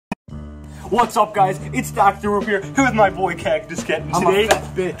What's up, guys? It's Dr. Roop here with my boy Cactus Cat. And today,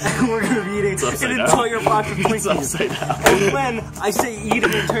 we're going to be eating an entire box of Twinkies. And when I say eat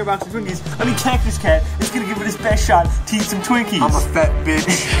an entire box of Twinkies, I mean Cactus Cat is going to give it his best shot to eat some Twinkies. I'm a fat bitch.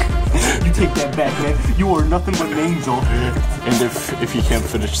 You take that back, man. You are nothing but an angel. And if he can't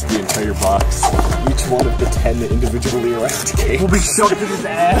finish the entire box, each one of the 10 individually wrapped cakes will be shoved in his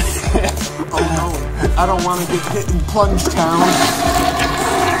ass. Oh no, I don't want to get hit in Plunge Town.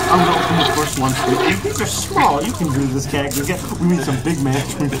 I'm going to open the first one. These are small. You can do this, Cactus Cat. We need some big man.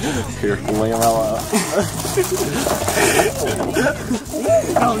 Here, lay them out.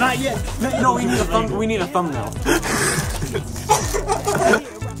 No, not yet. No, we need a thumbnail.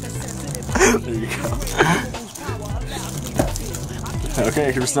 There you go.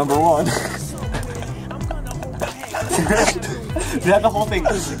 Okay, here's number one. That the whole thing.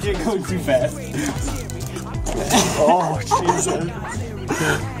 You can't go too fast. Oh, Jesus.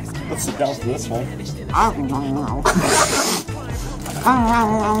 Let's sit down for this one.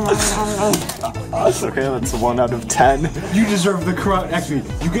 That's okay, that's a 1 out of 10. You deserve the crown. Actually,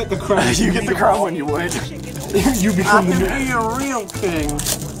 you get the crown. You get the crown when you win. You become the Be a real king.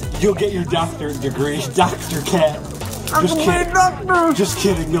 You'll get your doctorate degree, Dr. Cat. Just kidding. Just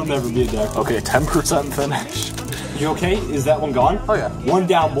kidding, you'll never be a doctor. Okay, 10% finish. You okay? Is that one gone? Oh yeah. One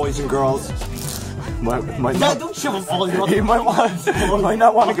down, boys and girls. Might No, not, don't shove them all in your you might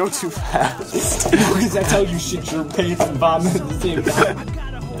not want to go too fast. Because that's how you shit your pants and vomit at the same time.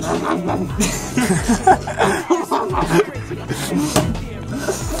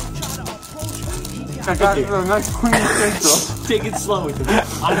 I got a nice clean steak. Take it slow with it.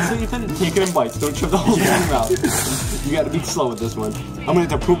 Honestly, Ethan, take it in bites. Don't shove the whole thing in your mouth. You gotta be slow with this one. I'm gonna have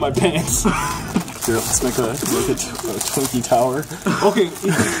to poop my pants. Here, let's make a Twinkie tower. Okay, it's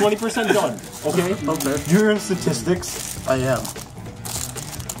 20% done. Okay? Okay. You're in statistics. I am.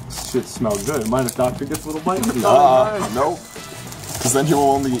 Shit smells good. Minus doctor gets a little bite. Nope. Because then he will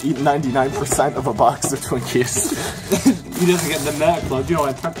only eat 99% of a box of Twinkies. He doesn't get the neck plug. You don't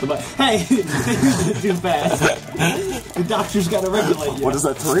want to touch the butt. Hey, you did it too fast. The doctor's got to regulate you. What is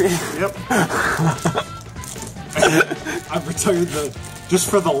that, 3? Yep. I've retired the... Just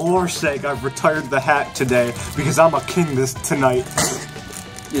for the lore's sake, I've retired the hat today because I'm a king tonight.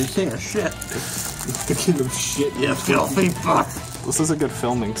 You're king of shit. The king of shit. You filthy fuck. This is a good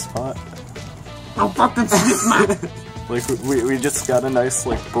filming spot. Don't fucking sniff my... Like, we just got a nice,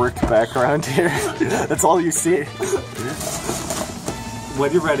 like, brick background here. That's all you see. When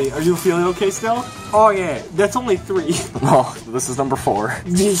you're ready, are you feeling okay still? Oh yeah. That's only 3. Oh, this is number 4.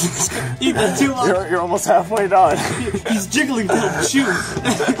 Jesus. Ethan, too long. You're almost halfway done. He's jiggling till the shoe.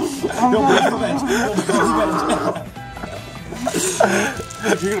 Don't break the bench. Don't break the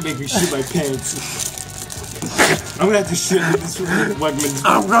bench. You're gonna make me shit my pants. I'm gonna have to shit in this Wegmans.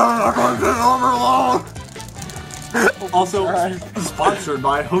 I'm gonna get overload. Also, sponsored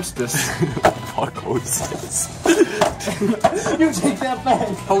by Hostess. Fuck Hostess. You take that back.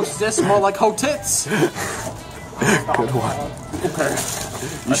 Hostess, more like ho-tits. Good one. Okay.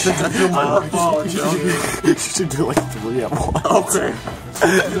 I think I feel my heart pounding. You should do like 3 at once. Okay.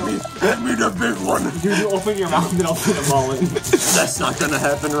 Give me the big one. You open your mouth and I'll put them all in. That's not gonna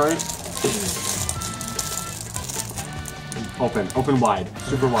happen, right? Open wide.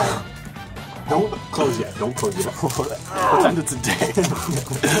 Super wide. Don't close yet. Don't close yet. Pretend it's a day.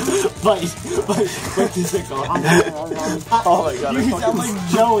 Bite this thing off. Oh my god. You sound like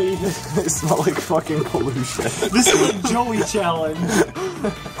Joey. They smell like fucking pollution. This is a Joey challenge.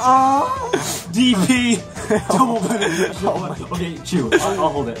 DP. Double penetration. Okay, chew. I'll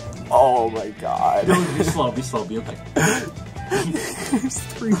hold it. Oh my god. Don't be slow. Be slow. Be okay. There's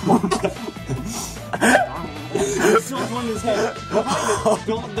 3 more. He's still on his head. Don't hide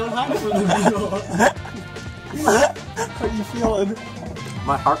it. Don't hide it from the video. How are you feeling?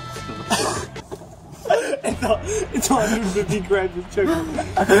 My heart. It's 150 grams of sugar.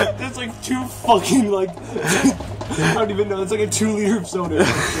 That's like 2 fucking, like... I don't even know. It's like a 2-liter of soda.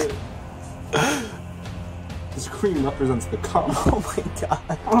 This cream represents the cum. Oh my god.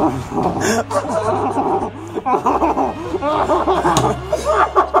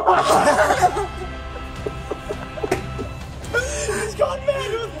 He's gone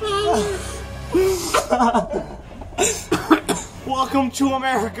mad with power. Welcome to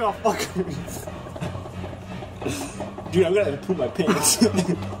America, fuckers. Dude, I'm gonna have to poop my pants.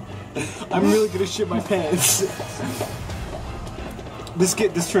 I'm really gonna shit my pants. This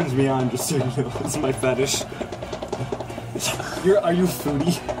turns me on, just so you know. This is my fetish. Are you a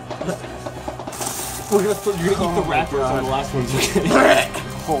foodie? You're gonna eat the wrappers on the last ones, okay?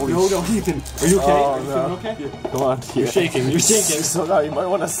 Holy No, Ethan. Are you okay? Oh, Are you no. feeling okay? Come on. You're shaking. You're shaking. So now you might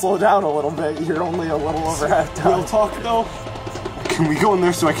want to slow down a little bit. You're only a little over half time. Real talk, though. Can we go in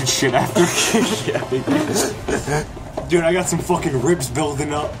there so I can shit after? Yeah. Dude, I got some fucking ribs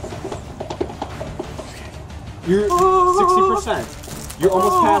building up. You're 60%. You're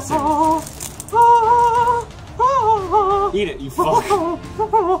almost passing. Eat it, you fuck.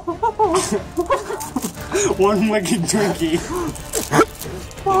 One wicked Twinkie.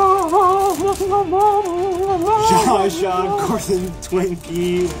 Jaja Gordon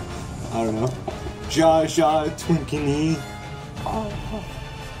Twinkie. I don't know. Jaja Twinkie.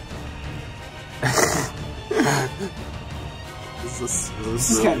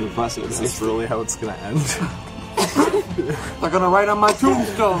 This is kind of impressive. Is this really how it's gonna end? They're gonna write on my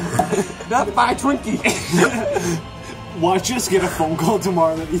tombstone. Death by Twinkie. Watch us get a phone call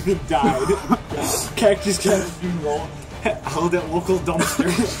tomorrow that Ethan died. Cactus Cat funeral. Held at local dumpster.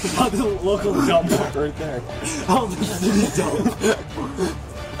 Held at local dump. Right there. Held at city dump.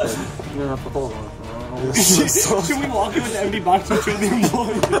 Should we walk in with an empty box and show the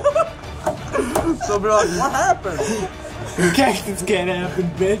employee? They'll be like, what happened? Cactus Cat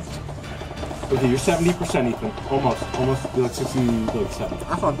happened, bitch. Okay, you're 70%, Ethan. Almost. You're like 67.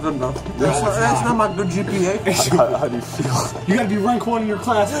 That's not good enough. That's not my good GPA. How do you feel? You gotta be rank 1 in your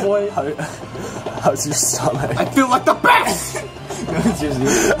class, boy. How's your stomach? I feel like the best!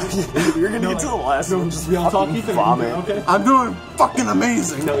 You're gonna get to the last one. Just We all talk, fucking Ethan. vomit. Okay? I'm doing fucking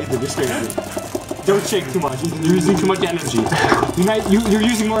amazing. No, Ethan, you're straight. Don't shake too much, Ethan. You're using too much energy. You're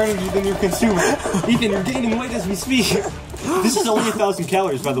using more energy than you're consuming. Ethan, you're gaining weight as we speak. This is only 1,000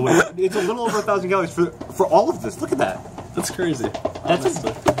 calories, by the way. It's a little over 1,000 calories for all of this. Look at that. That's crazy.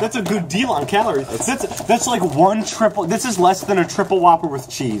 That's a good deal on calories. That's like one triple. This is less than a triple Whopper with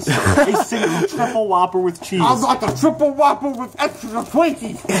cheese. A single triple Whopper with cheese. I got the triple Whopper with extra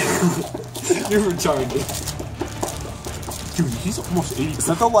Twinkie. You're retarded. Dude, he's almost 80. Is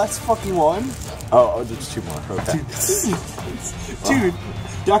that the last fucking one? Oh, there's 2 more. Okay. Dude,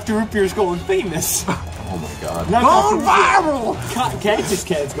 Dr. Root Beer's going famous. Oh my god. Not Going viral! Cactus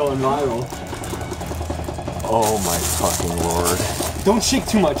Cat's going viral. Oh my fucking lord. Don't shake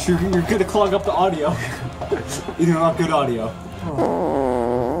too much. You're gonna clog up the audio. Either not good audio.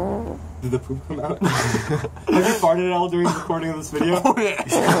 Did the poop come out? Have you farted at all during the recording of this video? Oh yeah.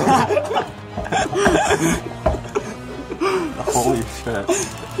 Holy shit.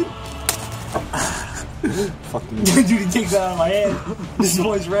 Fucking Dude, he takes that out of my hand. This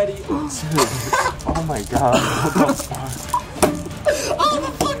boy's ready. oh my god. What the fuck? Oh,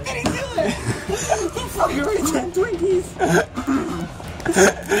 the fuck did he do it? He fucking ate 10 Twinkies.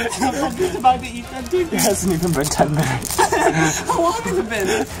 The fuck is about to eat 10 Twinkies? It hasn't even been 10 minutes. How long has it been?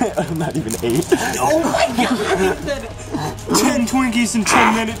 Not even 8. Oh my god! 10 Twinkies in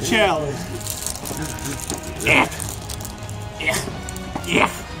 10-minute challenge. Yeah.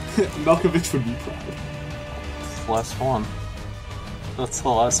 Malkovich would be proud. Last one. That's the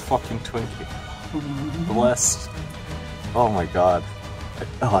last fucking Twinkie. The last. Oh my god.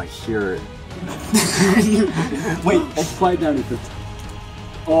 Oh, I hear it. Wait, let's quiet down, Ethan.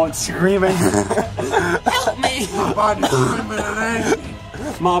 Oh, it's screaming. Help me! My body's screaming.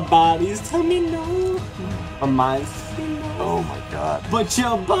 My body's telling me no. My mind's telling me no. Oh my god. But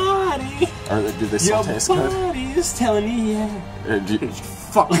your body, Or do they still taste good? your body is telling me yeah.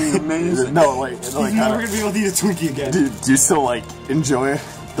 Fucking amazing. No, like He's never gonna be able to eat a Twinkie again. do you still like enjoy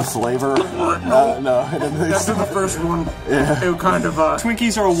the flavor? No. After the first one, Yeah. it kind of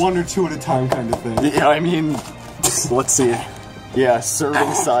Twinkies are a 1 or 2 at a time kind of thing. Yeah, I mean, let's see. Yeah,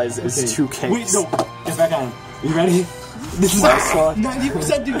 serving size is 2 cakes. Wait, no. Get back on. You ready? This is Last one.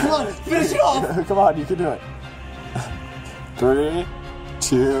 90%, dude. Come on. Finish it off. Come on, you can do it. 3,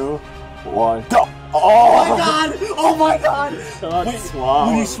 2, 1, go! Oh my god! Oh my god! Wait, swallow.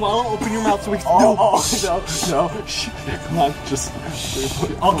 When you swallow, open your mouth so we can. No. Shh. Come on, just.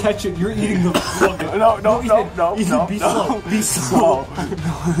 I'll catch it. You're eating the fucking. No. Ethan, be slow. Be slow.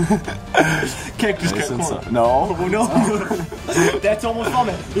 Cactus cat corn. No. Oh no. That's almost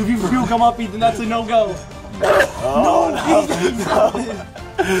vomit. If you puke come up, Ethan, that's a no-go. No.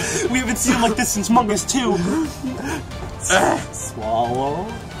 We haven't seen him like this since Mungus 2.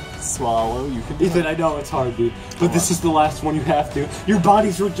 Swallow, you can do Ethan, I know it's hard, dude, but this is the last one you have to. Your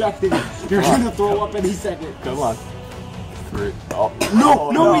body's rejecting it. You're gonna throw up any second. Come on. 3. Oh.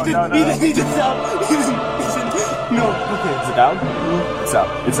 No, Ethan, no. Ethan, stop. Ethan, no, okay. Is it down?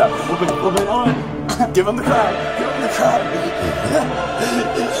 It's out. Open, on. Give him the crowd.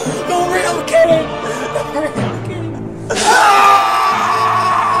 No, real kid.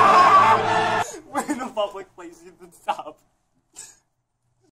 We're in a public place, Ethan, stop.